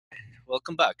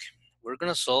welcome back. We're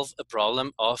going to solve a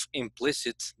problem of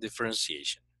implicit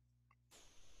differentiation.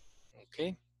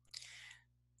 Okay.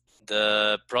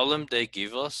 The problem they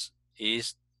give us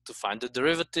is to find the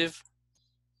derivative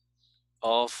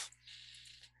of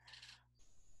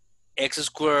x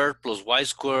squared plus y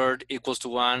squared equals to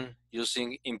 1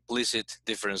 using implicit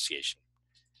differentiation.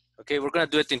 Okay, we're going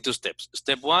to do it in two steps.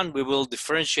 Step 1, we will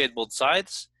differentiate both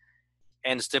sides.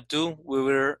 And step 2,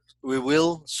 we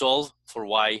will solve for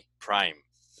y prime.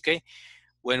 Okay,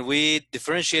 when we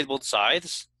differentiate both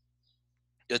sides,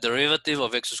 the derivative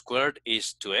of x squared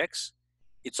is 2x.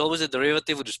 It's always the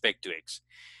derivative with respect to x.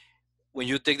 When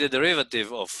you take the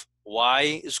derivative of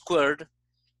y squared,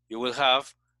 you will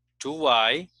have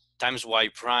 2y times y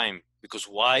prime, because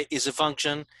y is a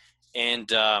function and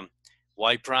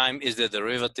y prime is the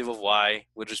derivative of y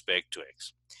with respect to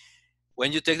x.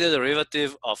 When you take the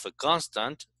derivative of a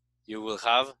constant, you will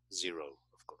have 0,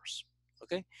 of course.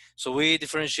 Okay, so we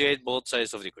differentiate both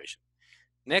sides of the equation.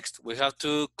 Next, we have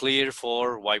to clear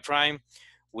for y prime.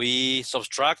 We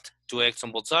subtract 2x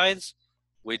on both sides.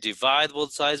 We divide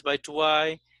both sides by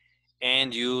 2y,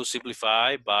 and you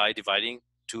simplify by dividing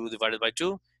 2 divided by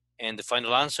 2. And the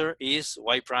final answer is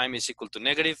y prime is equal to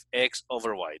negative x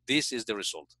over y. This is the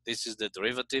result. This is the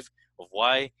derivative of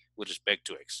y with respect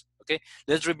to x. Okay,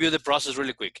 let's review the process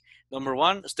really quick. Number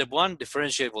 1, step 1,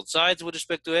 differentiate both sides with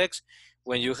respect to x.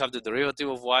 When you have the derivative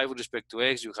of y with respect to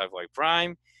x, you have y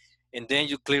prime. And then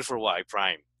you clear for y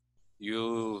prime.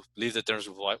 You leave the terms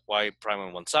of y prime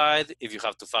on one side. If you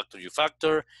have to factor, you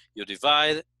factor, you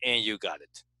divide, and you got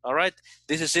it. All right,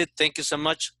 this is it. Thank you so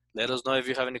much. Let us know if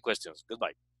you have any questions.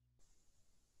 Goodbye.